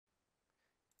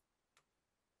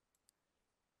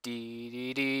Dee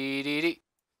dee dee dee dee.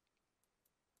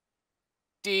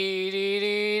 Dee dee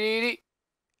dee dee dee.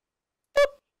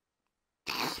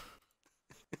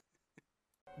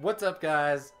 What's up,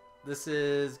 guys? This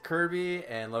is Kirby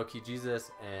and Loki Jesus,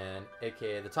 and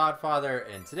aka the Todd Father,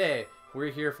 and today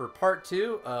we're here for part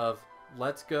 2 of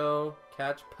Let's Go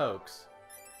Catch Pokes.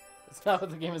 That's not what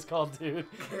the game is called, dude.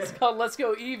 It's called Let's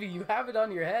Go Eevee. You have it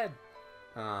on your head.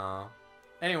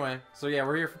 Anyway, so yeah,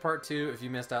 we're here for part 2. If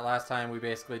you missed that last time, we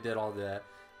basically did all the,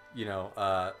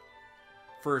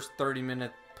 first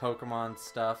 30-minute Pokemon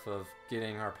stuff of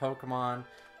getting our Pokemon,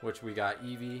 which we got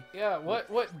Eevee. Yeah,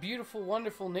 what beautiful,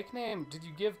 wonderful nickname did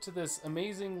you give to this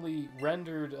amazingly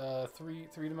rendered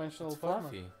three-dimensional Pokemon?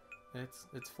 Fluffy.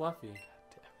 It's Fluffy.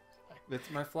 It's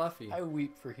my Fluffy. I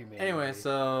weep for humanity. Anyway,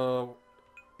 so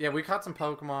yeah, we caught some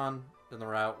Pokemon in the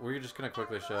route. We're just gonna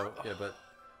quickly show. Yeah, but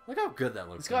look how good that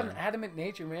looks. It's got an adamant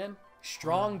nature, man.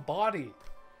 Strong body.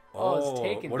 It's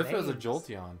taking what if it was a names.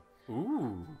 Jolteon?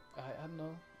 Ooh. I don't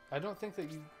know. I don't think that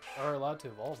you are allowed to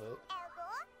evolve it.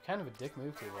 Kind of a dick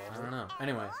move to evolve it. I don't know.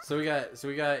 Anyway, so we got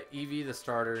Eevee the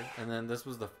starter, and then this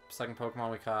was the second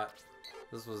Pokemon we caught.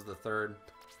 This was the third.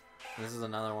 This is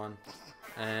another one.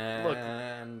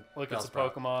 And look, it's a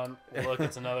Pokemon. Look,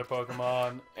 it's another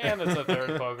Pokemon, and it's a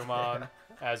third Pokemon.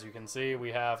 As you can see,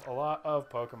 we have a lot of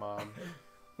Pokemon.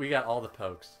 We got all the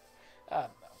pokes.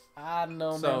 I don't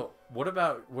know, man. So what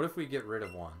if we get rid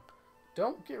of one?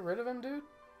 Don't get rid of him, dude.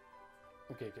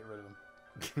 Okay, get rid of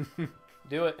him.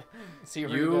 Do it. See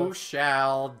where You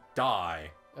shall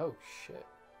die. Oh shit.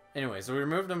 Anyway, so we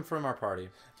removed him from our party.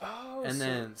 Oh. And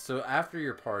then, so after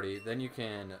your party, then you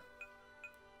can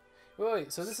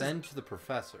wait. So this send to the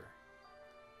professor.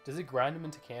 Does he grind him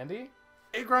into candy?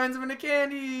 It grinds him into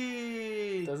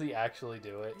candy. Does he actually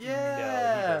do it? Yeah.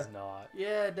 No, he does not.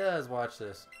 Yeah, it does. Watch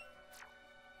this.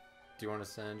 Do you want to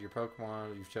send your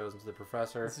Pokemon you've chosen to the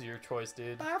professor? This is your choice,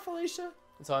 dude. Bye, Felicia.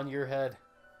 It's on your head.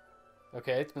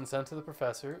 Okay, it's been sent to the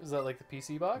professor. Is that like the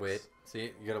PC box? Wait. See,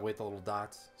 you gotta wait the little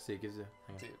dots. See, it gives you.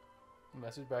 Hang on. Dude,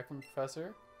 message back from the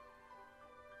professor.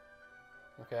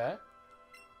 Okay.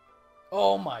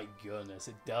 Oh my goodness,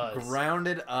 it does.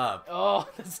 Grounded up. Oh,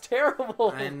 that's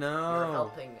terrible. I know. You're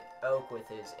helping Oak with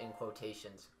his, in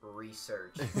quotations,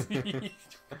 research.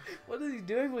 What is he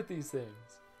doing with these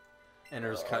things?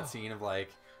 Enters cutscene of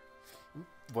like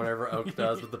whatever Oak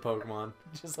does with the Pokemon.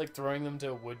 Just like throwing them to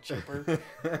a wood chipper.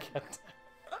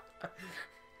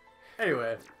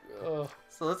 Anyway, Oh.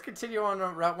 so let's continue on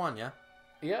Route 1, yeah?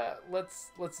 Yeah, let's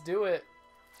do it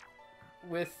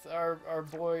with our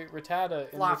boy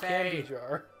Rattata in Fluffy. the candy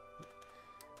jar.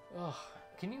 Oh,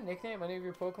 can you nickname any of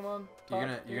your Pokemon?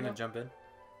 You're gonna jump in?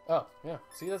 Oh yeah,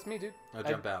 see that's me, dude. No,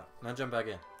 jump out. No, jump back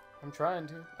in. I'm trying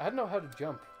to. I don't know how to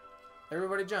jump.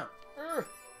 Everybody jump. Urgh.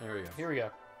 There we go. Here we go.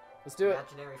 Let's do it.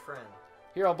 Imaginary friend.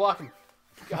 Here, I'll block him.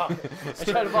 God, I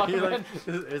tried to block him in.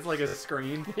 It's like a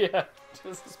screen. Yeah.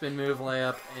 Just Spin move,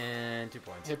 layup, and 2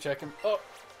 points. hip check him. Oh.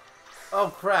 Oh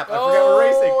crap! I forgot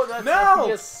we're racing. No!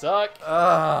 You suck.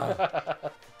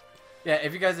 Yeah,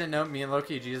 if you guys didn't know, me and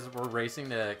Loki Jesus were racing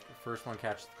to first one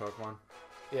catch the Pokemon.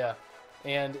 Yeah,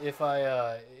 and if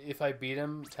I beat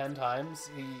him 10 times,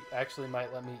 he actually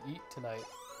might let me eat tonight.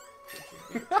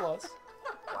 Plus,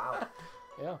 Wow.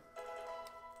 yeah.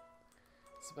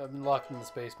 So I've been locked in this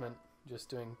basement, just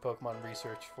doing Pokemon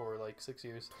research for like 6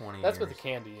 years. 20 That's years. what the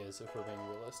candy is, if we're being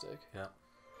realistic. Yeah.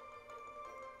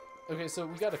 Okay, so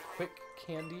we got a quick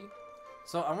candy.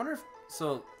 So I wonder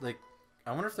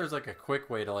if there's like a quick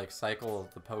way to like cycle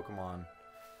the Pokemon,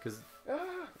 because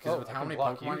with how many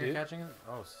Pokemon you're catching,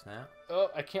 oh snap! Oh,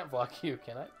 I can't block you,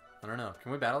 can I? I don't know.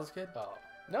 Can we battle this kid? Oh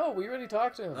no, we already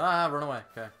talked to him. Run away.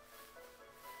 Okay.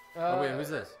 Oh wait, who's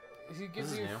this? He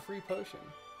gives This is you new. a free potion.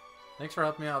 Thanks for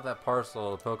helping me out with that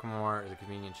parcel. The Pokemon Mart is a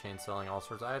convenient chain selling all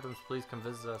sorts of items. Please come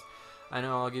visit us. I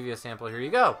know. I'll give you a sample. Here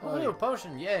you go. Oh, Ooh, yeah.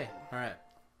 potion! Yay! All right.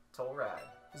 It's all rad.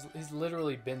 He's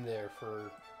literally been there for,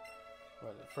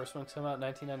 what, the first one came out in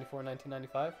 1994,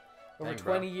 1995? Over Dang,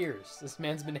 20 bro. years. This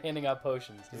man's been handing out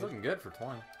potions, He's dude. looking good for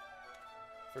 20.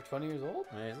 For 20 years old?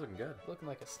 Yeah, he's looking good. Looking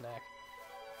like a snack.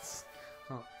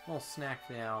 Little snack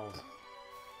for the owls.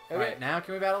 Okay. All right, now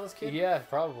can we battle this kid? Yeah,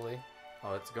 probably.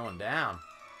 Oh, it's going down.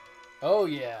 Oh,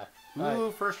 yeah. Ooh,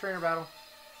 Alright. first trainer battle.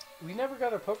 We never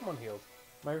got our Pokemon healed.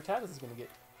 My Rattata is going to get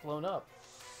blown up.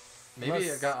 Maybe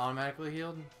Unless- it got automatically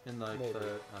healed in like Maybe. the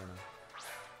I don't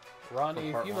know. Ronnie,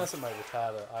 For part if you one. mess with my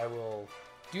Rattata, I will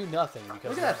do nothing.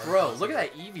 Because Look at that throw. Look at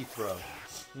that Eevee throw.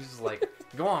 He's just like,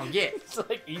 go on, get. It's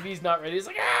like Eevee's not ready. He's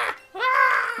like, ah!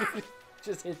 Ah!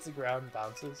 Just hits the ground and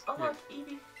bounces. Oh, look,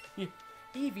 Eevee.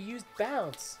 Eevee used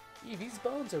bounce. Eevee's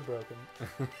bones are broken.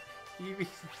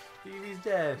 Eevee's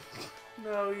dead.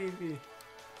 No, Eevee.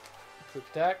 Quick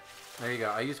attack. There you go.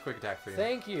 I use quick attack for you.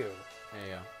 Thank you. There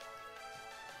you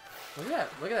go.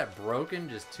 Look at that broken,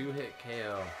 just 2-hit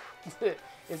KO.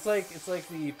 It's like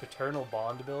the paternal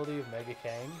bond ability of Mega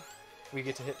Kang. We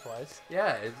get to hit twice.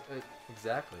 Yeah,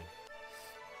 exactly.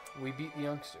 We beat the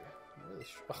youngster. Really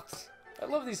strong. I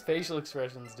love these facial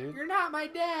expressions, dude. You're not my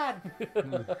dad.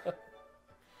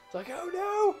 It's like, oh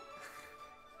no!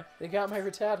 They got my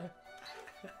Rattata.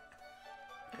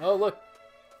 Oh look,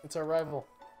 it's our rival.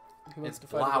 Who wants to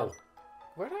fight Blau. again?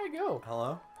 Where did I go?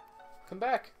 Hello? Come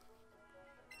back.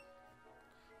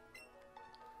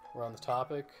 We're on the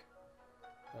topic.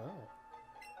 Oh,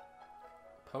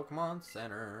 Pokemon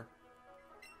Center.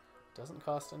 doesn't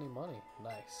cost any money.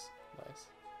 Nice, nice.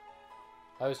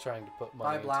 I was trying to put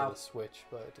money into the Switch,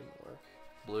 but it didn't work.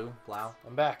 Blue, Blau.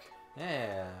 I'm back.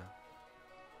 Yeah.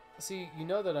 See, you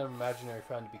know that I'm an imaginary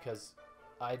friend because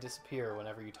I disappear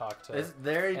whenever you talk to It's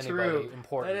very anybody true.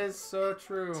 important. That is so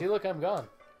true. See, look, I'm gone.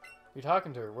 You're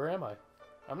talking to her. Where am I?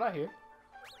 I'm not here.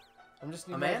 I'm just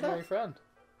an Amanda? imaginary friend.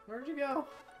 Where'd you go?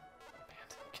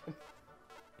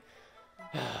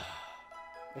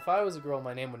 If I was a girl,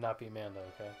 my name would not be Amanda,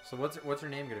 okay? So what's her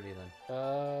name gonna be then?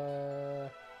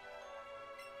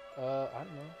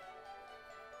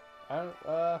 I don't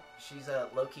know. She's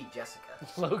Loki Jessica.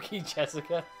 Loki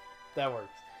Jessica. That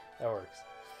works. That works.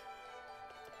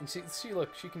 And see,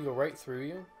 look, she can go right through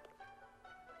you.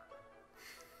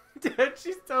 Dude,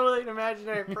 she's totally an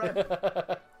imaginary friend.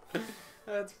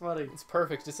 That's funny. It's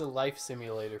perfect. It's a life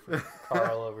simulator for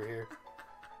Carl over here.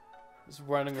 Just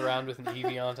running around with an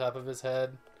Eevee on top of his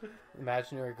head.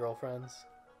 Imaginary girlfriends.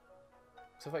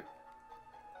 So if I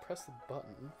press the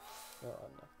button... Oh,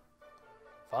 no.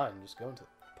 Fine, just go into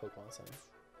Pokemon Center.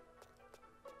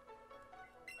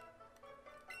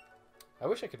 I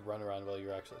wish I could run around while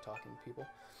you're actually talking to people.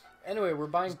 Anyway, we're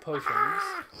buying potions.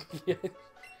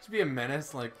 Just be a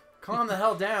menace, like, calm the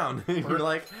hell down. You're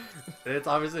like, it's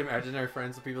obviously imaginary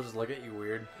friends, so people just look at you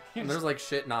weird. And there's like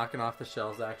shit knocking off the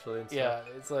shelves actually. And stuff. Yeah,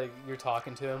 it's like you're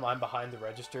talking to him. I'm behind the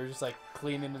register, just like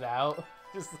cleaning it out.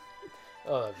 Just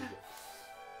oh, that'd be good.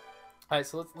 All right,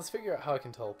 so let's figure out how I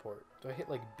can teleport. Do I hit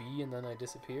like B and then I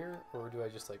disappear, or do I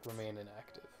just like remain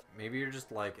inactive? Maybe you're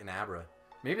just like an Abra.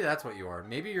 Maybe that's what you are.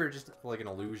 Maybe you're just like an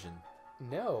illusion.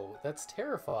 No, that's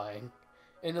terrifying.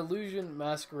 An illusion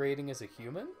masquerading as a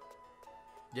human?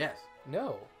 Yes.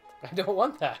 No, I don't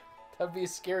want that. That'd be a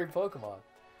scary Pokemon.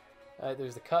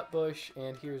 There's the cut bush,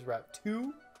 and here's Route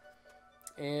 2.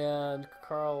 And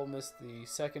Carl missed the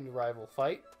second rival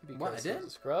fight because What, I did? he's a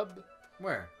scrub.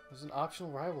 Where? There's an optional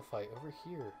rival fight over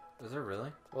here. Is there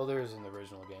really? Well, there is in the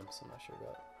original game, so I'm not sure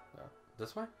about it. No.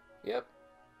 This way? Yep.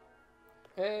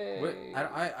 Hey. Wait,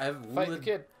 I've Fight the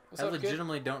kid. What's I up, kid?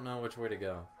 legitimately don't know which way to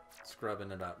go. Scrubbing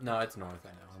it up. No, it's north. I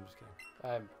know. I'm just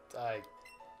kidding.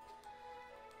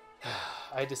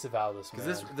 I disavow this, man.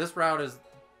 Because this route is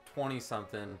 20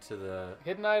 something to the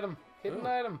Hidden item. Hidden Ooh.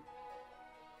 item.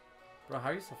 Bro,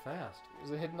 how are you so fast?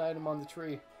 There's a hidden item on the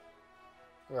tree.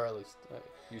 Or at least...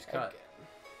 Use cut.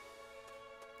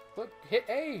 Look, hit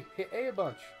A. Hit A a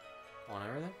bunch. On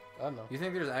everything? I don't know. You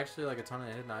think there's actually like a ton of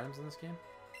hidden items in this game?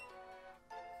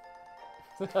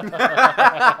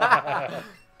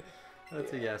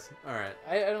 That's a yes. Alright.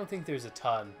 I don't think there's a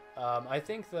ton. I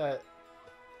think that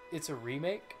it's a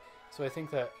remake, so I think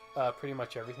that pretty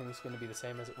much everything's going to be the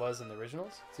same as it was in the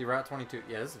originals. See, Route 22.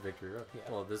 Yeah, this is Victory Road.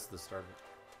 Yeah. Well, this is the start of it.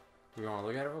 Do we want to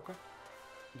look at it real quick?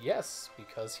 Yes,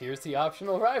 because here's the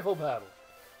optional rival battle.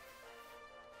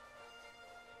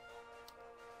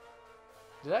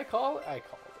 Did I call it? I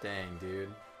called it. Dang,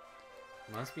 dude.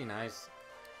 Must be nice.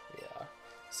 Yeah.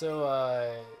 So,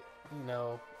 you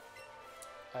know,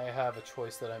 I have a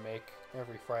choice that I make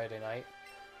every Friday night.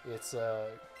 It's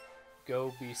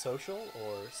go be social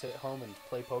or sit at home and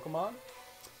play Pokemon.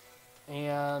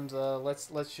 And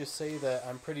let's just say that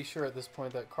I'm pretty sure at this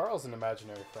point that Carl's an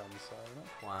imaginary friend. So you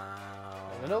know. Wow.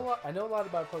 And I know a lot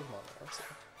about Pokemon. Right? So.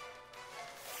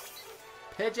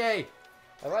 Pidgey!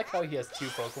 I like how he has 2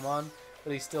 Pokemon,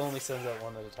 but he still only sends out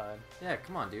 1 at a time. Yeah,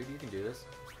 come on, dude. You can do this.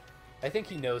 I think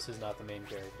he knows he's not the main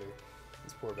character.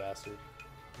 This poor bastard.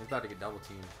 He's about to get double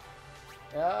teamed.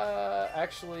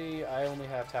 Actually, I only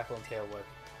have Tackle and Tail Whip.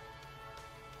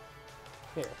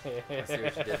 I see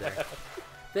what you did there.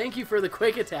 Thank you for the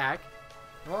quick attack.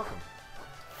 You're welcome.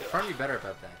 Try to be better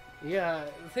about that. Yeah,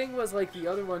 the thing was, like, the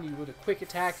other one, you would have quick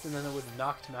attacked and then it would have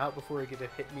knocked him out before he could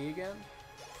have hit me again.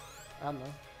 I don't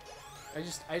know.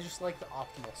 I just like the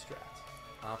optimal strat.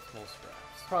 Optimal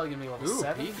straps. Probably gonna be level Ooh,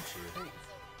 7. Pikachu.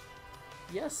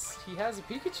 Yes, he has a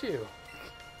Pikachu.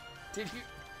 Did you?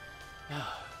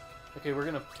 Okay, we're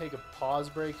gonna take a pause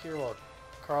break here while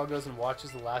Carl goes and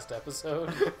watches the last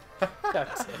episode. God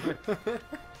damn it.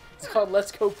 It's called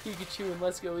Let's Go Pikachu and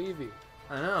Let's Go Eevee.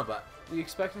 I know, but We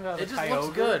expect him to have it a just looks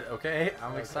Kyogre. good, okay?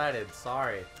 I'm Okay. excited.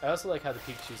 Sorry. I also like how the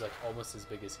Pikachu's like almost as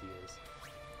big as he is.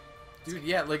 Dude,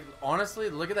 yeah, like, honestly,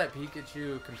 look at that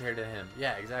Pikachu compared to him.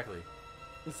 Yeah, exactly.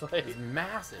 It's like, It's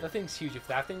massive. that thing's huge. If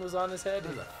that thing was on his head,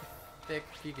 This is a thick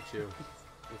Pikachu.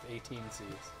 with 18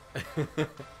 C's.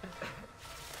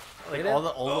 Like, all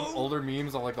the older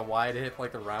memes of, like, the wide hip,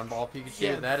 like, the round ball Pikachu.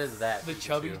 Yeah, that is that The Pikachu.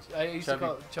 chubby, I used to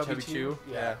call it Chubby Chew. Chew?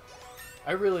 Yeah.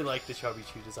 I really liked the Chubby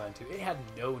Chew design too. It had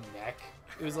no neck.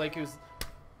 It was like it was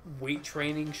weight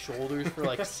training shoulders for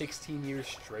like 16 years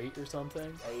straight or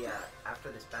something. Hey,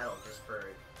 after this battle, just for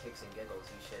kicks and giggles,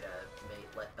 you should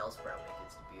let Bellsprout make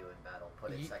its debut in battle.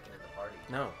 Put it Ye- second in the party.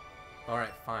 No.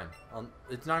 Alright, fine.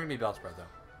 It's not going to be Bellsprout,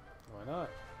 though. Why not?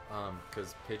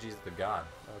 Because Pidgey's the god.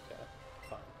 Okay,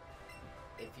 fine.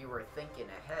 If you were thinking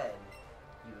ahead,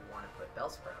 you would want to put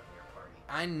Bellsprout in your party.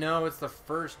 I know it's the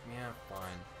first. Yeah,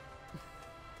 fine.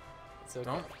 It's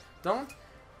okay. Don't.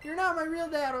 You're not my real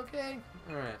dad, okay?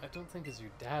 Alright. I don't think it's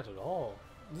your dad at all.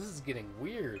 This is getting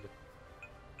weird.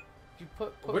 You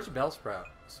put Which Bellsprout?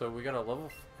 So we got a level.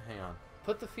 Hang on.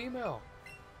 put the female.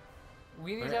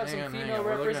 We need Wait, to have hang some on, hang female on.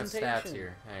 We're looking at representation. stats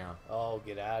here. Hang on. Oh,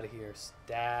 get out of here!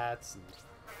 Stats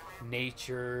and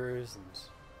natures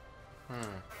and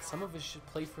some of us should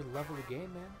play for the level of the game,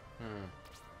 man.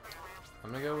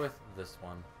 I'm gonna go with this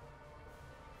one.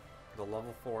 The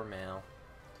level 4 male.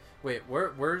 Wait,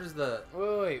 where's the?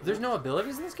 Wait. There's no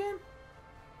abilities in this game.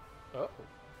 Oh.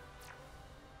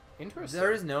 Interesting.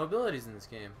 There is no abilities in this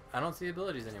game. I don't see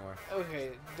abilities anywhere.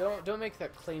 Okay, don't make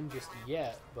that claim just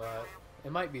yet, but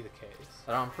it might be the case.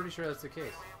 I'm pretty sure that's the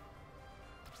case.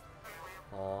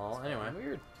 Oh, anyway.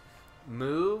 Weird.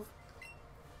 Move.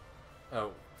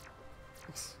 Oh.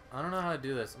 I don't know how to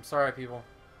do this. I'm sorry, people.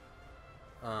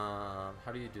 How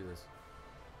do you do this?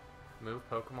 Move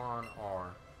Pokemon R.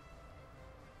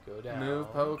 Go down. Move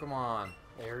Pokemon.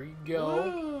 There you go.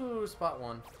 Woo! Spot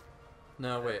 1.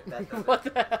 No, wait. That doesn't- What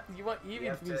the hell? You want Eevee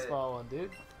have to be to- small one,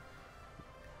 dude?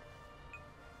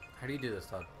 How do you do this,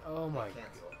 Todd? Oh my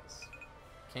Cancel. goodness.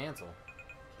 Cancel.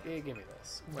 Yeah, give me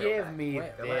this. Wait, give back. me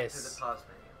Wait, Go back to the this. pause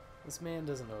menu. This man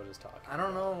doesn't know what he's talking I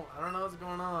don't about. know. I don't know what's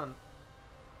going on.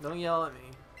 Don't yell at me.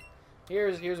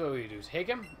 Here's what we do. Take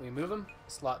him, we move him,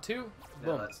 slot 2, No,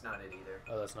 boom. that's not it either.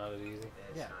 Oh, that's not it easy.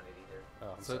 It's Yeah. not it either.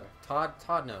 Oh, I'm So sorry.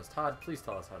 Todd knows. Todd, please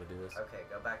tell us how to do this. Okay,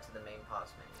 go back to the main pause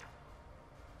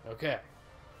menu. Okay.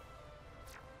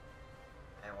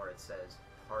 And where it says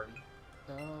party.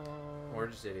 Oh. We're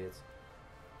just idiots.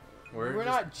 We're just-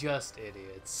 not just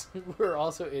idiots. We're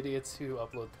also idiots who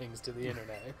upload things to the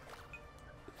internet.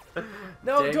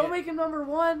 No, Dang don't it. make him number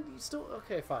 1. You still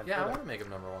okay? Fine. Yeah, I whatever. want to make him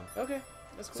number 1. Okay,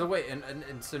 that's cool. So wait,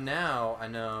 and so now I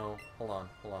know. Hold on.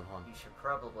 You should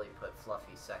probably put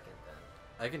Fluffy second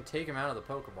then. I can take him out of the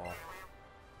Pokeball.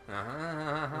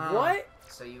 Uh-huh. What?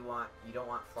 So you don't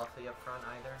want Fluffy up front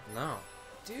either? No.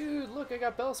 Dude, look, I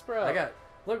got Bellsprout.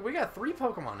 Look, we got 3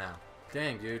 Pokemon now.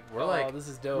 Dang, dude, we're Oh, like, this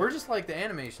is dope. we're just like the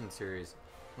animation series,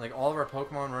 like all of our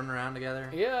Pokemon running around together.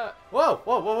 Yeah. Whoa,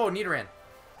 Nidoran.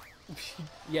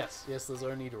 Yes, those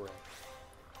are Nidoran.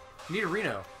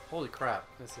 Nidorino. Holy crap.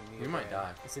 It's a Nidoran. We might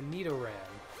die. It's a Nidoran.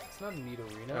 It's not a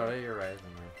Nidorino. Oh, you're right. It's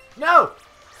Nidoran. No!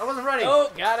 I wasn't ready. Oh,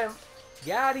 got him.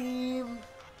 Got him.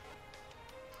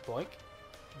 Boink.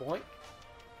 Boink.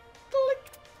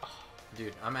 Click.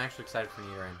 Dude, I'm actually excited for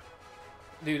Nidoran.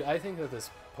 Dude, I think that this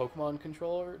Pokemon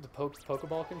controller, the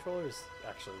Pokeball controller, is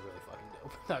actually really fucking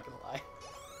dope. Not gonna lie.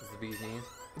 Is the bee's knees?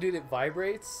 Dude, it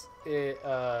vibrates, it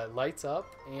lights up,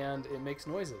 and it makes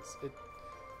noises. It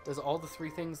does all the 3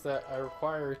 things that I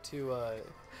require to,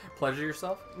 Pleasure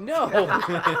yourself? No!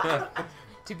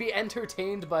 To be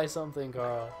entertained by something,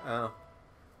 Carl. Oh.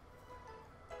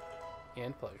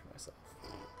 And pleasure myself.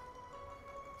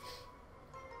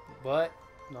 But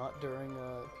not during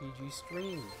a PG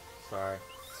stream. Sorry.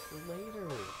 It's for later.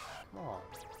 Come on.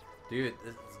 Dude,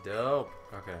 this is dope.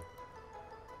 Okay.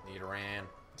 Nidoran.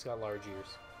 It's got large ears.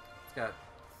 It's got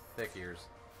thick ears.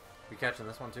 We catching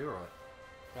this one too, or what?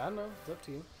 I don't know. It's up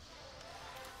to you.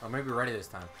 Oh, maybe we're ready this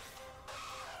time.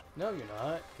 No, you're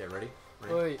not. Okay, ready?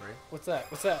 Wait, Ready? what's that?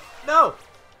 What's that? No!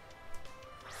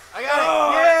 I got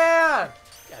it! Yeah!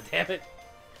 God damn it.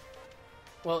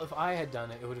 Well, if I had done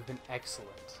it, it would have been excellent.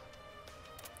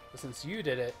 But since you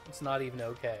did it, it's not even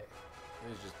okay. It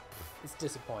was just... It's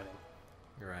disappointing.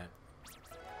 You're right.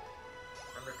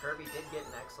 Remember, Kirby did get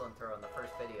an excellent throw in the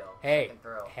first video. Hey, Second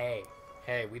throw. hey,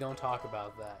 we don't talk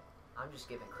about that. I'm just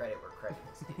giving credit where credit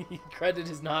is due. Credit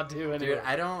is not due anyway. Dude,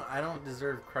 I don't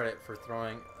deserve credit for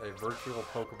throwing a virtual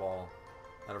Pokeball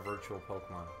at a virtual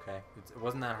Pokemon. Okay, it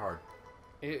wasn't that hard.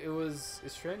 It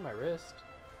strained my wrist.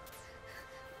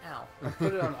 Ow. I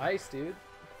put it on ice, dude. You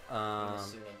gonna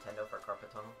sue Nintendo for carpal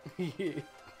tunnel?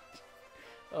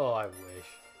 Oh, I wish.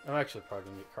 I'm actually probably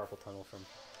gonna get carpal tunnel from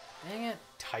Dang it.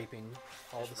 typing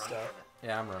all Just the run stuff. from it.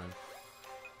 Yeah, I'm running.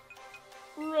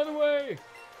 Run away,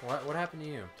 What happened to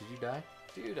you? Did you die?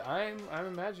 dude! I'm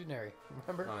imaginary.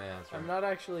 Remember? Oh yeah, that's right. I'm not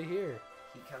actually here.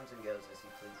 He comes and goes as he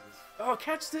pleases. Oh,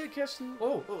 catch the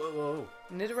Whoa, whoa, whoa, whoa.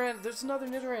 Nidoran. There's another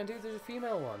Nidoran, dude. There's a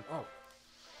female one. Oh.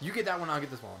 You get that one, I'll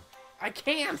get this one. I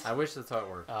can't. I wish that's how it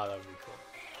worked. Oh, that would be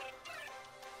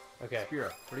cool. Okay. Spiro,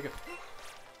 where'd he go?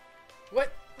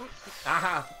 What?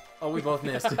 Aha! Oh, we both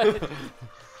missed.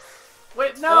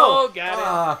 Wait, no! Oh, got it.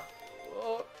 Ah.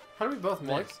 Oh. How did we both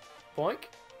miss? Boink.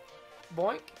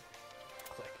 Boink.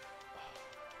 Click.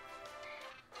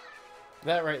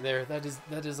 That right there, that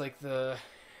is like that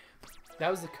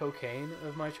was the cocaine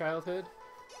of my childhood.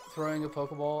 Throwing a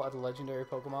Pokeball at a legendary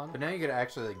Pokemon. But now you get to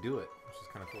actually like do it, which is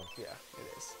kind of cool. Yeah,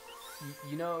 it is.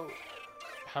 You know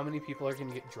how many people are going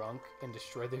to get drunk and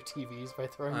destroy their TVs by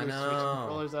throwing I their Switch know.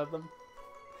 controllers at them?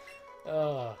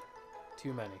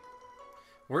 Too many.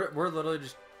 We're literally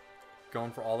just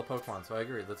going for all the Pokemon, so I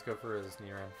agree. Let's go for this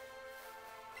Nidoran.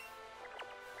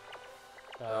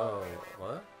 Oh,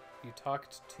 what? You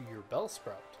talked to your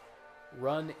Bellsprout.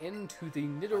 Run into the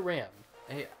Nidoran.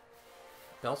 Hey,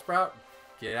 Bellsprout,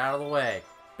 get out of the way.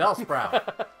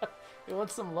 Bellsprout, You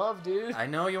want some love, dude? I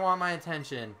know you want my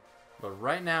attention, but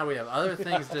right now we have other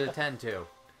things to attend to.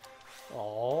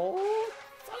 Oh,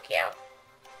 so cute.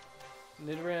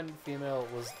 Nidoran female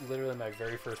was literally my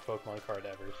very first Pokemon card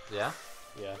ever. Yeah?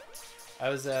 Yeah. I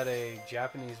was at a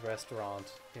Japanese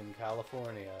restaurant in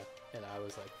California, and I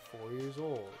was like 4 years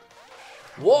old.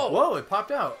 Whoa! Whoa, it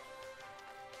popped out.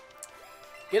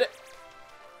 Get it.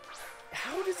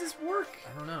 How does this work?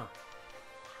 I don't know.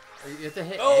 You have to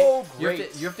hit Oh, A.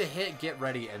 great. You have to hit get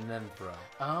ready and then throw.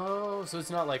 Oh, so it's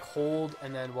not like hold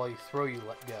and then while you throw you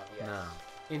let go. Yes. No.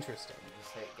 Interesting. You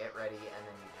just hit get ready and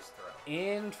then you just throw.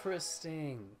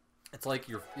 Interesting. It's like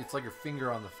your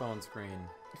finger on the phone screen.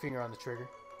 Finger on the trigger.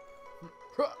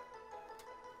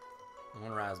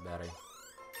 One raspberry.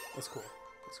 That's cool.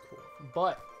 That's cool.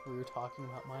 But we were talking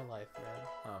about my life, man.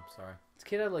 Oh, sorry. This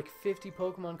kid had like 50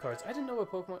 Pokemon cards. I didn't know what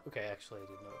Pokemon... Okay, actually, I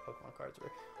didn't know what Pokemon cards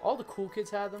were. All the cool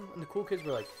kids had them, and the cool kids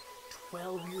were like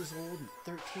 12 years old and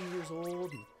 13 years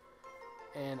old.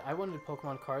 And I wanted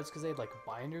Pokemon cards because they had like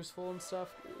binders full and stuff.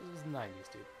 It was the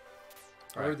 90s, dude.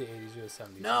 Or Right. the 80s or the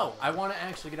 70s. No, I want to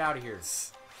actually get out of here.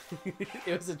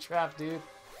 It was a trap, dude.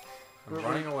 I'm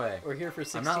running away. We're here for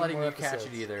 16 I'm not letting more you catch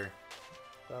episodes. it either.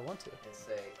 But I want to. And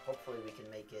say, hopefully we can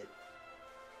make it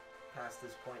past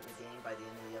this point in the game by the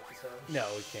end of the episode. No,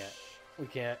 we can't. We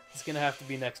can't. It's gonna have to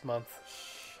be next month.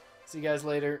 See you guys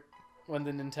later when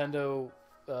the Nintendo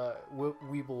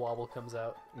Weeble Wobble comes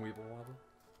out. Weeble wobble.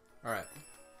 All right.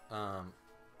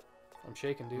 I'm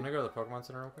shaking, I'm dude. gonna go to the Pokemon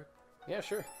Center real quick. Yeah,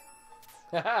 sure.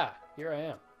 Haha! Here I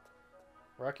am.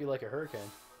 Rock you like a hurricane.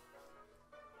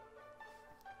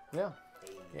 Yeah.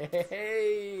 Hey.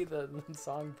 Hey, the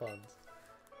song puns.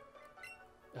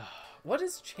 What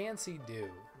does Chansey do?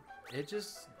 It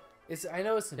just I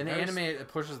know it's in the anime it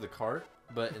pushes the cart,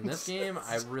 but in this game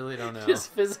I really don't know.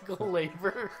 Just physical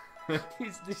labor.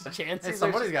 these Chanseys Hey, are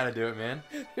somebody's got to do it, man.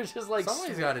 they're just like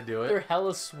Somebody's got to do they're it.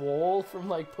 hella swole from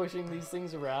like pushing these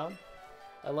things around.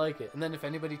 I like it. And then if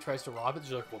anybody tries to rob it,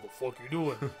 they're like, "What the fuck you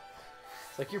doing?"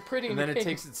 It's like you're pretty. And then it named.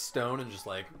 takes its stone and just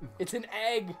like. It's an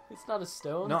egg. It's not a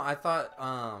stone. No, I thought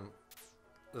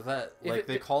that If like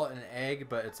they call it an egg,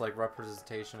 but it's like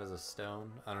representation as a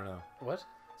stone. I don't know. What?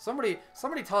 Somebody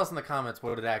tell us in the comments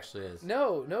what it actually is.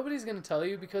 No, nobody's gonna tell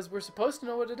you because we're supposed to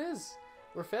know what it is.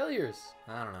 We're failures.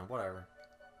 I don't know. Whatever.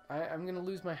 I'm gonna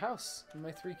lose my house and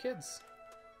my 3 kids.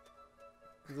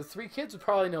 The 3 kids would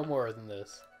probably know more than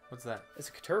this. What's that? It's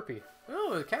a Caterpie.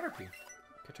 Oh, a Caterpie.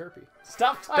 Caterpie.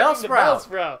 Stop talking Bellsprout. to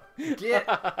Bellsprout. Get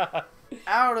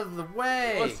out of the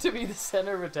way. Wants to be the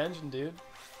center of attention, dude.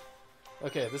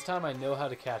 Okay, this time I know how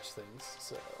to catch things.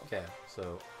 So. Okay,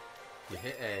 so you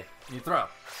hit A and you throw,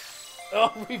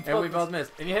 Oh, we and we both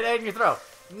missed. And you hit A and you throw.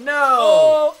 No.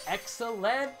 Oh,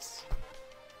 excellent.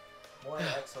 Muy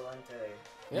excelente.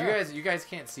 Yeah. You guys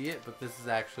can't see it, but this is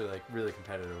actually like really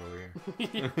competitive over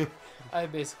here. I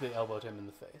basically elbowed him in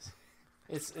the face.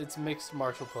 It's mixed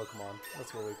martial Pokemon.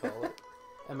 That's what we call it.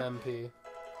 MMP.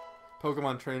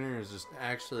 Pokemon trainer is just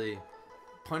actually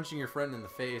punching your friend in the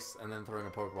face and then throwing a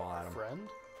Pokeball at him. Friend?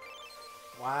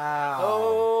 Wow.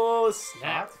 Oh,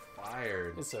 snap. Shots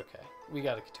fired. It's okay. We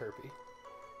got a Caterpie.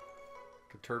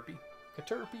 Caterpie?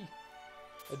 Caterpie.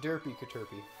 A derpy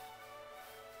Caterpie.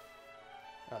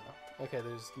 Oh, okay,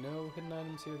 there's no hidden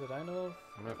items here that I know of.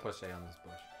 I'm gonna push A on this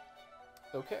bush.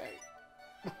 Okay.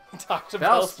 Talk to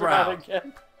Bellsprout. Bellsprout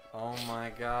again. Oh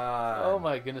my god. Oh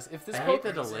my goodness. If this I hate the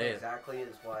Pokemon... delay. Exactly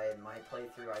is why in my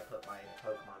playthrough I put my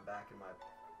Pokemon back in my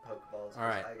Pokeballs. 'cause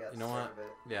Alright, I got you know sick what? of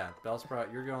it. Yeah,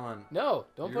 Bellsprout, you're going. No,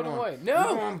 don't You're put him going- away. You're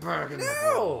No! going back in the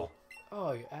No! ball.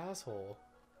 Oh, you asshole.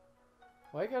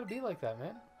 Why you gotta be like that,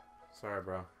 man? Sorry,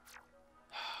 bro.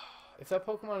 If that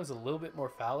Pokemon is a little bit more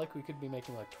phallic, we could be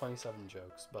making like 27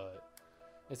 jokes, but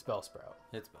it's Bellsprout.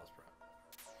 It's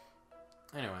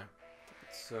Bellsprout. Anyway,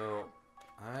 so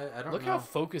I don't Look know. how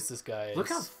focused this guy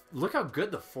is. Look how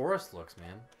good the forest looks,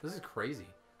 man. This is crazy.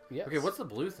 Yes. Okay, what's the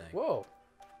blue thing? Whoa.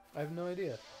 I have no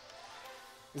idea.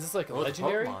 Is this like a Oh, it's a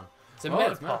legendary? Pokemon. It's a Oh,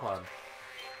 Metapod. it's Metapod.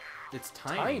 It's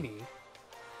tiny. Tiny?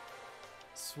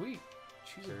 Sweet.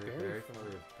 Choose a Very, berry very from full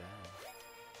it. of bag.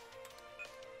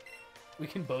 We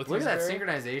can both Look use at that berry?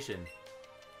 synchronization.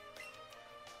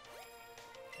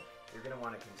 You're gonna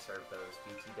want to conserve those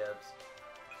BT dubs.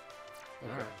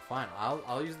 Okay. Alright, fine.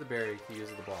 I'll use the berry. He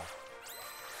uses the ball.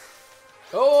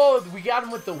 Oh, we got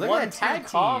him with the Look at one that tag tag team.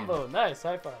 combo. Nice,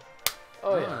 high five.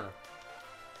 Oh yeah. Ah.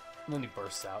 And then he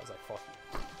bursts out. He's like, fuck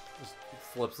Just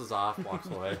flips us off, walks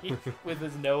away. you. With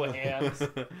his no hands.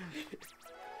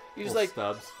 He's Little like,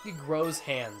 stubs. he grows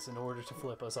hands in order to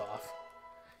flip us off.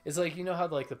 It's like, you know how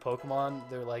like the Pokemon,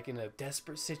 they're like in a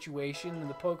desperate situation and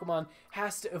the Pokemon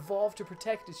has to evolve to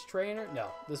protect its trainer? No,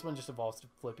 this one just evolves to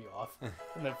flip you off and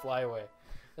then fly away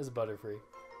as a Butterfree.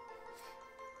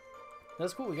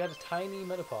 That's cool, we got a tiny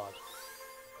Metapod.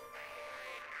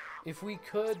 If we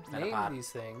could name Metapod. these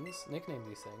things, nickname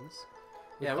these things,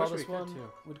 we'd Yeah, I call wish we this could, one,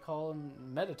 too. we'd call him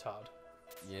Metatod.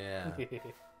 Yeah.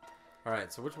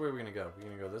 Alright, so which way are we going to go? Are we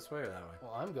going to go this way or that way?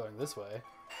 Well, I'm going this way.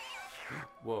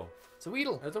 Whoa. It's a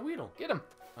Weedle. That's a Weedle. Get him.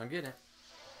 I'm getting it.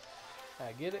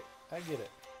 I get it. I get it.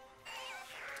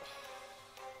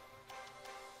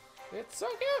 It's so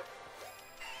cute.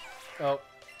 Oh,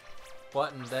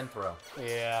 Button, then throw.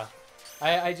 yeah.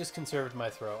 I just conserved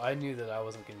my throw. I knew that I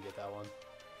wasn't going to get that one.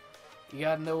 You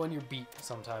gotta know when you're beat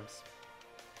sometimes.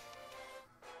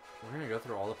 We're going to go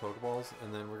through all the Pokeballs,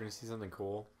 and then we're going to see something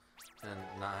cool, and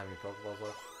not have any Pokeballs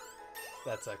left.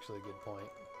 That's actually a good point.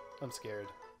 I'm scared.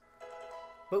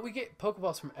 But we get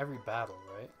Pokeballs from every battle,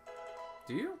 right?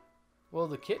 Do you? Well,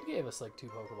 the kid gave us like 2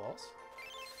 Pokeballs.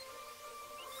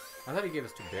 I thought he gave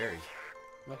us 2 berries.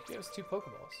 No, he gave us 2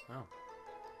 Pokeballs. Oh.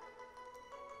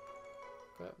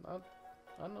 But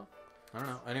I don't know. I don't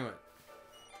know. Anyway.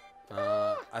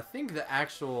 I think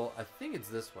it's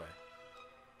this way.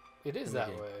 It is In the that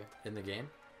game. way. In the game?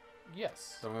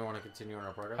 Yes. So we want to continue on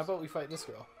our progress? How about we fight this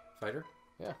girl? Fighter?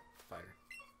 Yeah. Fighter.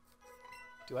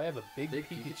 Do I have a big, Big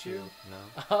Pikachu?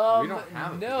 No. We don't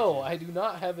have a no, Pikachu. I do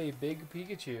not have a big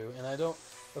Pikachu, and I don't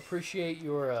appreciate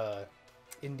your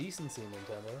indecency,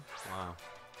 Nintendo. Wow.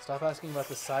 Stop asking about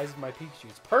the size of my Pikachu.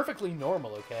 It's perfectly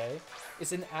normal, okay?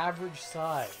 It's an average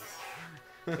size.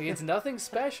 Like, it's nothing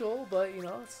special, but you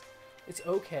know, it's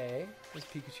okay as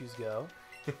Pikachus go.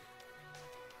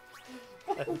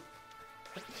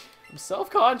 I'm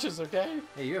self-conscious, okay?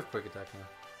 Hey, you have quick attack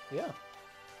now. Yeah.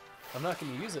 I'm not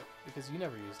going to use it because you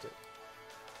never used it.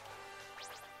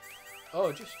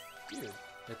 Oh, dude,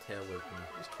 The tail whipped me.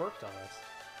 just twerked on us.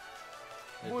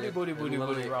 It Booty, did- booty, it booty,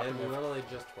 literally- booty, rockin' It it. literally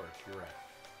just worked. You're right.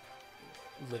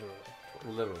 Literally.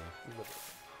 Literally. Literally.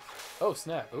 Oh,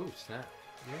 snap. Oh, snap.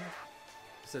 Yeah.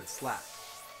 I said slap.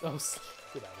 Oh,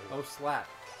 get out of here. Oh, slap.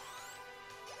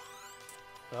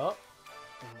 Oh.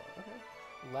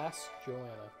 Okay. Last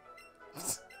Joanna.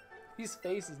 These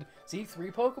faces. See,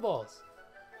 3 Pokeballs.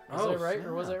 Was I right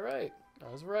or was I right?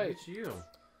 I was right. Look at you.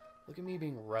 Look at me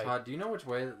being right. Todd, do you know which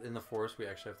way in the forest we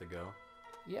actually have to go?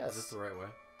 Yes. Is this the right way?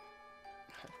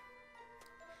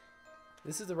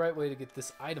 This is the right way to get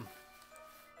this item.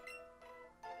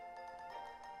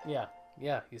 Yeah.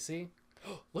 Yeah, you see?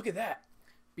 Look at that.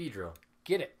 Beedrill.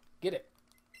 Get it. Get it.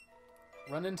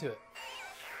 Run into it.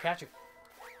 Catch it.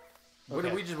 What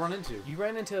did we just run into? You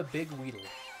ran into a big Weedle.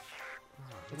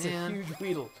 It's Man. a huge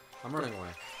Weedle. I'm running away.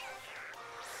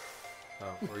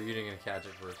 Oh, or are you gonna catch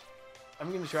it first? I'm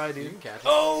going to try, You dude. can catch it.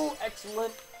 Oh,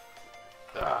 excellent.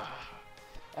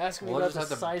 Ask me We'll about just the have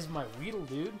to- size of my Weedle,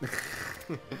 dude.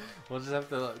 We'll just have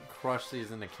to crush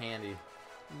these into candy.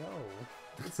 No.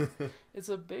 It's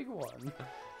a big one.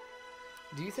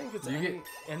 Do you think it's You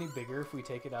any bigger if we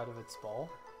take it out of its ball?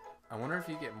 I wonder if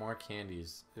you get more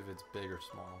candies if it's big or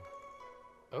small.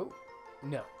 Oh,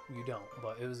 no, you don't.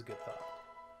 But it was a good thought.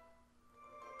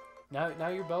 Now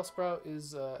your Bellsprout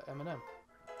is Eminem.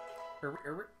 I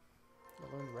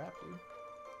learned to rap,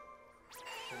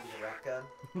 Maybe the rap god.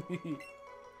 dude.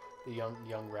 The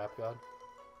young rap god.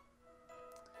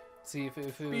 See, if it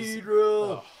was...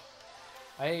 Beedrill!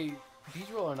 Oh.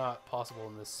 Beedrill are not possible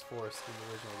in this forest in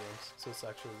the original games, so it's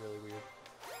actually really weird.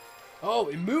 Oh,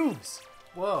 it moves!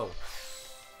 Whoa.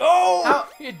 Oh! How-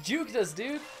 It juked us,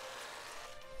 dude!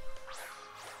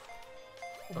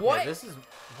 Okay, What? This is...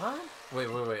 What? Wait.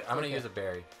 I'm gonna Okay. use a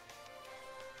berry.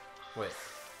 Wait.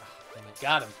 Oh, dang it.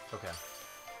 Got him. Okay.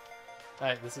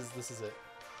 Alright, this is it.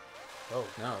 Oh,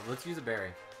 No, let's use a berry.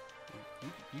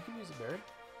 you can use a berry.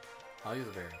 I'll use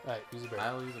a berry. Alright, use a berry.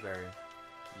 I'll use a berry.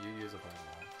 You use a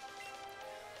Pokemon.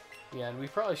 Yeah, and we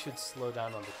probably should slow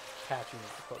down on the catching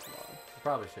of the Pokemon. You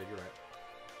probably should, you're right.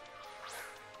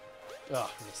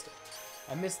 Oh, I missed it.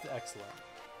 I missed the excellent.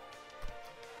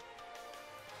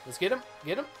 Let's get him.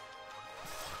 Get him.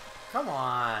 Come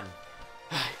on!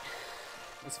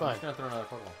 It's I'm fine. just gonna throw another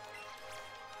Pokeball.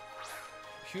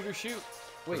 Shoot or shoot.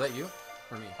 Was Wait, that you?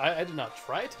 Or me? I did not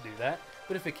try to do that,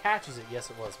 but if it catches it, yes,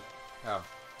 it was me. Oh.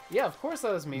 Yeah, of course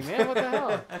that was me, man. What the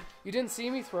hell? You didn't see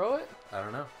me throw it? I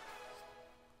don't know.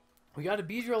 We got a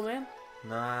Beedrill, man.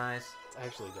 Nice. It's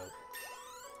actually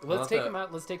dope. Well, Let's take him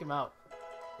out. Let's take him out.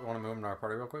 You want to move him to our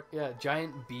party real quick? Yeah,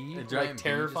 giant bee, A giant like bee just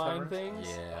terrifying hovers? things.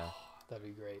 Yeah. That'd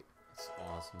be great. It's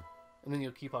awesome. And then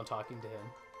you'll keep on talking to him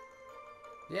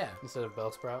Yeah. instead of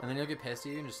Bellsprout. And then he'll get pissed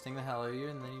at you and just sting the hell out of you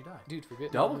and then you die. Dude,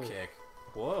 forget Double no move. kick.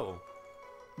 Whoa.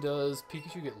 Does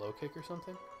Pikachu get low kick or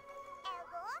something?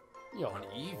 Yo, On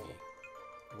Eevee.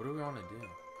 What do we want to do?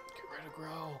 Get rid of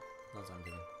Growl. That's what I'm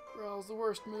doing. Growl's the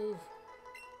worst move.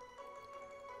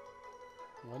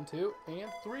 1, 2, and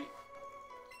 3.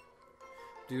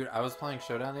 Dude, I was playing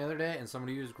Showdown the other day and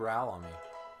somebody used Growl on me.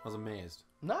 I was amazed.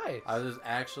 Nice. I was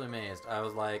actually amazed. I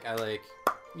was like,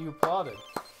 You applauded.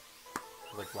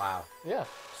 wow. Yeah.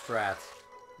 Strats.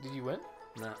 Did you win?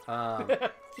 No, You I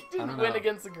didn't don't win know.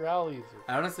 against the Growl user.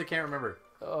 I honestly can't remember.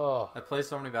 Oh, I play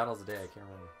so many battles a day, I can't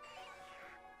remember.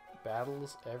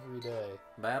 battles every day.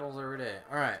 Battles every day.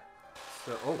 Alright.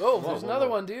 So, Oh, whoa, there's whoa, another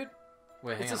whoa. one, dude.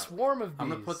 Wait, hang It's a on. swarm of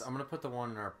bees. I'm gonna put the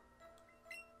one in our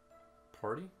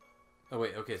party. Oh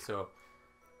wait, okay, so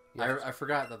Yeah. I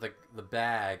forgot that the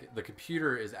bag, the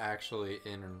computer is actually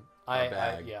in our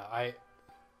bag. I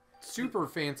Super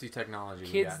fancy technology. we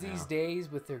kids got these now.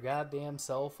 days with their goddamn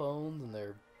cell phones and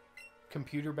their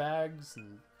computer bags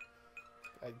and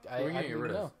I We're gonna I get don't rid even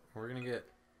of. know. We're gonna get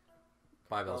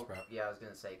by Well, Bellsprout. yeah, I was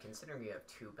gonna say, considering you have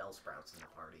 2 Bellsprouts in the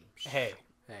party. Hey,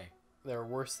 Hey, there are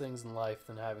worse things in life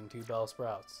than having 2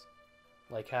 Bellsprouts.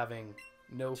 Like having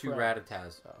no 2 friends.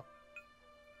 Rattatas. Oh.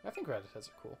 I think Rattatas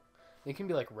are cool. They can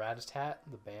be like Ratatat,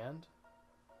 the band.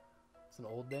 It's an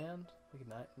old band.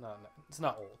 Like no, it's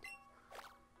not old.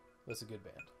 But it's a good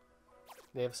band.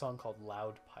 They have a song called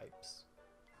Loud Pipes.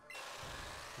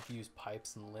 If you use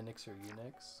pipes in Linux or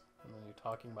Unix, and then you're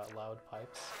talking about loud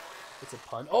pipes, it's a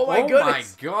pun. Oh my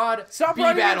goodness! my god! Stop bee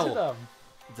running battle! into them!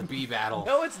 It's a bee battle.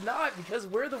 No, it's not, because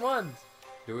we're the ones.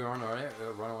 Do we run away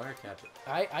or catch it?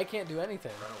 I can't do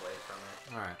anything. Run away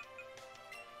from it. Alright.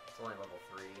 It's only level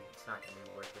 3. It's not gonna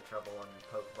be worth the trouble on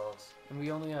Pokeballs. And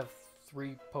we only have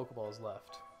 3 Pokeballs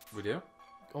left. We do?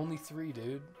 Only 3,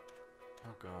 dude.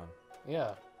 Oh god.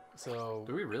 Yeah. So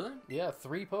Do we really? yeah,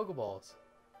 3 Pokeballs.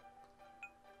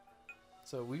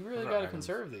 So we really Those are gotta items.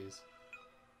 conserve these.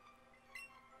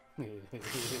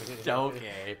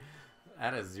 Okay.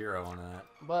 Add a 0 on that.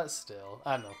 But still,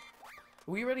 I don't know.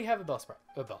 We already have a Bellsprout.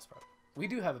 A Bellsprout. We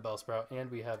do have a Bellsprout,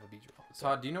 and we have a Beedrill. So.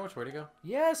 Todd, do you know which way to go?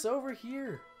 Yes, over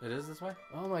here. It is this way?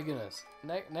 Oh my goodness.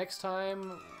 Next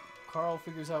time, Carl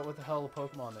figures out what the hell a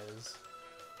Pokemon is.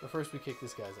 But first, we kick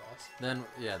this guy's ass. Then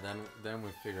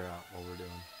we figure out what we're doing.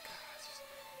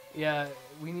 Yeah,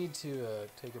 we need to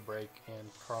take a break, and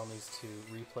Carl needs to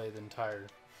replay the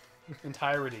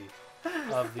entirety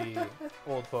of the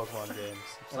old Pokemon games.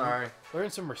 And Sorry. learn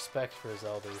some respect for his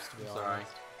elders, to be honest. Sorry.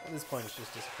 At this point, it's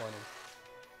just disappointing.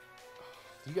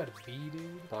 You got a bee,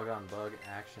 dude? Bug on bug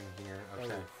action here.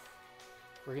 Okay. Oh,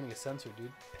 we're getting a sensor,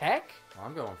 dude. Peck? Well,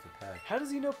 I'm going for Peck. How does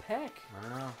he know Peck? I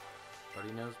don't know. But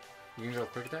he knows. You can go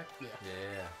quick attack? Yeah.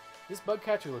 Yeah. This bug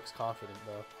catcher looks confident,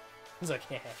 though. He's like,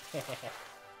 gonna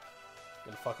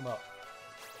fuck him up.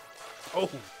 Oh!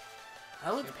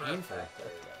 That looked Super painful.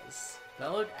 effective. That does.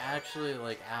 That looked actually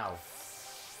like, ow.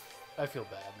 I feel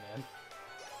bad, man.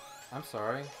 I'm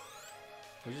sorry.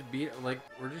 We just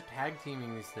we're just tag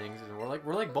teaming these things, and we're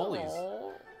like bullies.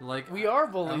 Aw. Like We are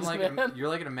bullies, I'm like man. you're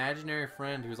like an imaginary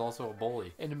friend who's also a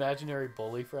bully. An imaginary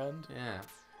bully friend. Yeah.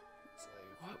 It's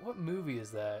like, what movie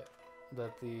is that?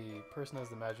 That the person has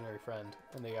the imaginary friend,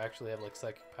 and they actually have like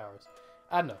psychic powers.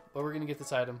 I don't know, but we're gonna get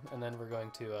this item, and then we're going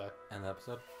to End the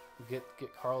episode. get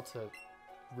Carl to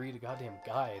read a goddamn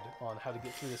guide on how to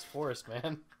get through this forest,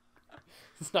 man.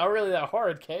 It's not really that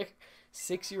hard, okay?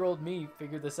 6-year-old me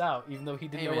figured this out, even though he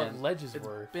didn't know what ledges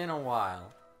were. It's been a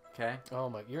while, okay? Oh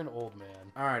my, you're an old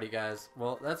man. Alrighty, guys.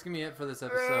 Well, that's gonna be it for this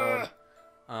episode.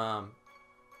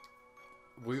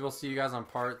 We will see you guys on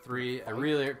part 3. I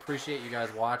really appreciate you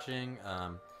guys watching.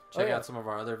 Check out some of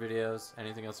our other videos.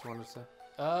 Anything else you want to say?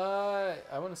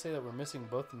 I want to say that we're missing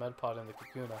both the Medpod and the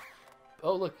Kakuna.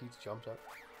 Oh, look, he jumped up.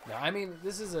 No, I mean,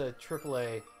 this is a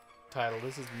AAA title.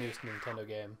 This is the newest Nintendo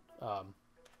game.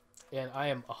 And I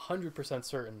am 100%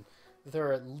 certain that there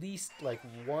are at least, like,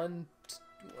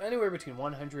 anywhere between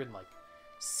 100 and, like,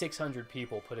 600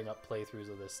 people putting up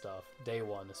playthroughs of this stuff. Day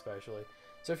one, especially.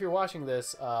 So if you're watching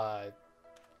this,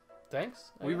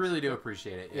 thanks. We really do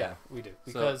appreciate it. Yeah, we do.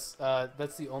 Because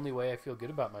that's the only way I feel good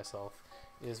about myself,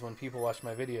 is when people watch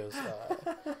my videos.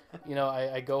 You know,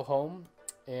 I go home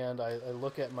and I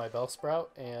look at my Bellsprout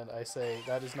and I say,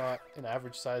 that is not an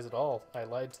average size at all. I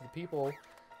lied to the people,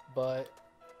 but,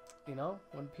 you know,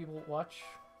 when people watch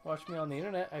me on the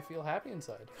internet, I feel happy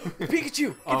inside.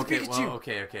 Pikachu! Okay, Pikachu! well,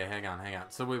 okay, hang on.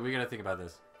 So we gotta think about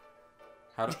this.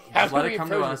 How just do let we it come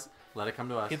to approach us. Let it come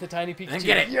to us. Get the tiny Pikachu. And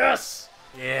get it. Yes!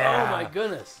 Yeah. Oh my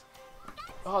goodness.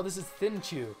 Oh, this is Thin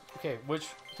Chew. Okay,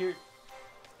 here's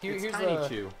Tiny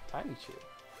Chew. Tiny Chew.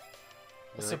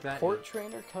 A You like that? support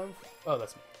trainer come. Oh,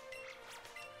 that's me.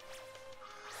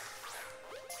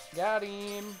 Got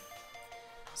him.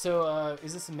 So,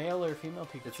 is this a male or a female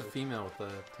Pikachu? It's a female with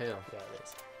the tail. Yeah, it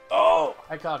is. Oh,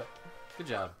 I caught it. Good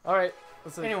job. All right.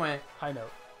 Anyway, high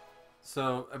note.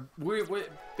 so we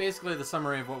basically the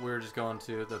summary of what we were just going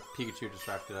to, the Pikachu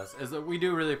distracted us, is that we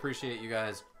do really appreciate you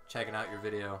guys checking out your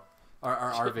video, or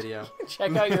our video.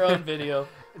 Check out your own video.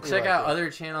 Check out other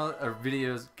channel or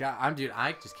videos. God,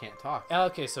 I just can't talk.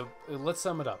 Okay, so let's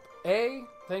sum it up. A,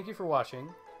 thank you for watching.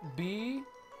 B,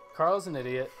 Carl's an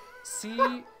idiot.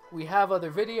 C, we have other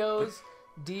videos.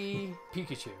 D,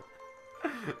 Pikachu.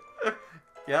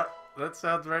 Yep, that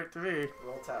sounds right to me.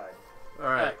 Roll Tide. All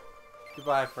right.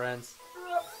 Goodbye, friends.